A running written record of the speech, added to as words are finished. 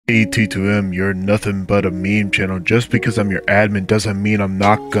T2M, you're nothing but a meme channel. Just because I'm your admin doesn't mean I'm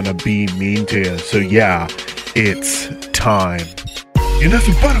not gonna be mean to you. So yeah, it's time. You're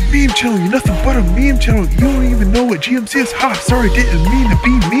nothing but a meme channel, you're nothing but a meme channel. You don't even know what GMC is. Ha, sorry, didn't mean to be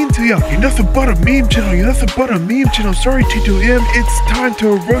mean to you. You're nothing but a meme channel, you're nothing but a meme channel. Sorry, T2M, it's time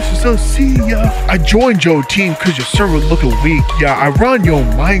to roast yourself, see ya. I joined your team cause your server looking weak. Yeah, I run your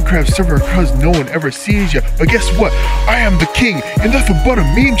Minecraft server cause no one ever sees ya. But guess what? I am the king. You're nothing but a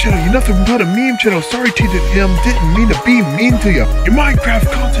meme channel, you're nothing but a meme channel. Sorry, T2M, didn't mean to be mean to ya. Your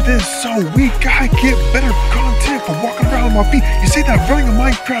Minecraft content is so weak. I get better content for walking around my feet. You say that running a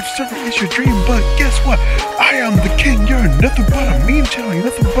Minecraft server is your dream, but guess what? I am the king. You're nothing but a meme channel. You're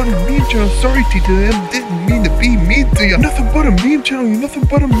nothing but a meme channel. Sorry, T2M, didn't mean to be mean to you. Nothing but a meme channel. You're nothing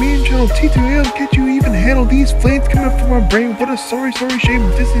but a meme channel. T2M, can't you even handle these flames coming from my brain? What a sorry shame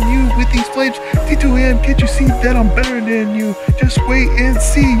dissing you with these flames. T2M, can't you see that I'm better than you? Just wait and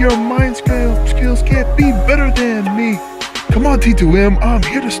see. Your mind skills can't be better than me. Come on, T2M, I'm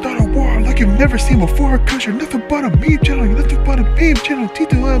here to start a war like you've never seen before, cause you're nothing but a meme channel, you're nothing but a meme channel.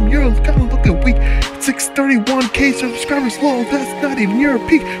 T2M, you're kinda looking weak. 631k subscribers low, that's not even your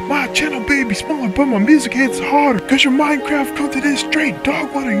peak. My channel baby smaller, but my music hits harder, cause your Minecraft content is straight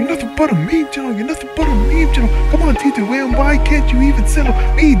dog water. You're nothing but a meme channel, you're nothing but a meme channel. Come on, T2M, why can't you even settle?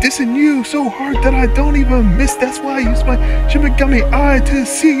 Me dissing you so hard that I don't even miss. That's why I use my Shimigami eye to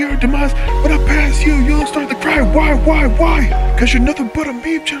see your demise. When I pass you, you'll start to cry. Why? Cause you're nothing but a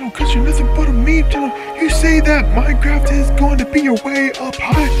meme channel, cause you're nothing but a meme channel. You say that Minecraft is going to be your way up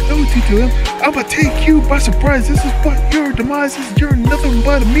high. No, T2M, I'ma take you by surprise. This is what your demise is. You're nothing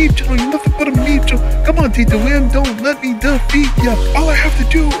but a meme channel, you're nothing but a meme channel. Come on, T2M, don't let me defeat ya. All I have to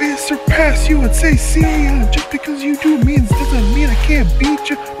do is surpass you and say see ya. Just because you do memes doesn't mean I can't beat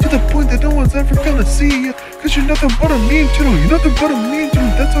you, to the point that no one's ever gonna see ya. Cause you're nothing but a meme channel, you're nothing but a meme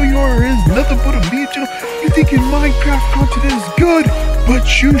channel. That's all you are, is nothing but a meme channel. You think your Minecraft content is good, but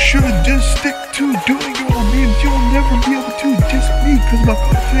you should just stick to doing your own memes. You'll never be able to diss me, cause my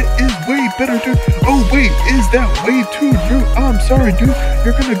content is way better, dude. Oh wait, is that way too rude? I'm sorry, dude.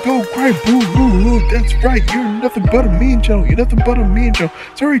 You're gonna go cry boo-hoo. That's right, you're nothing but a meme channel. You're nothing but a meme channel.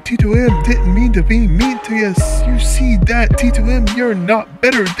 Sorry, T2M, didn't mean to be mean to you. You see that, T2M, you're not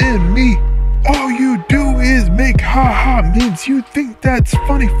better than me. All you do is make ha-ha memes. You think that's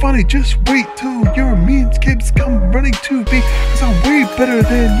funny, just wait till your memes keeps come running to me, cause I'm way better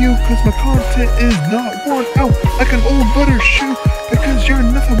than you, cause my content is not worn out like an old butter shoe. Because you're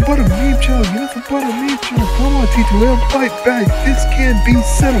nothing but a meme channel, you're nothing but a meme channel. Come on, T2M, fight back, this can be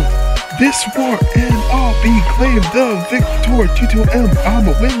settled. This war and I'll be claimed the victor. T2M,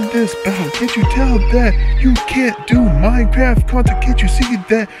 I'ma win this battle. Can't you tell that you can't do Minecraft content? Can't you see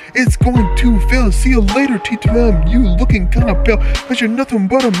that it's going to fail? See you later, T2M, you looking kinda pale, cause you're nothing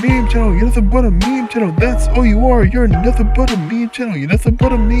but a meme channel, you're nothing but a meme channel. That's all you are, you're nothing but a meme channel, you're nothing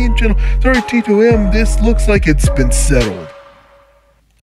but a meme channel. Sorry, T2M, this looks like it's been settled.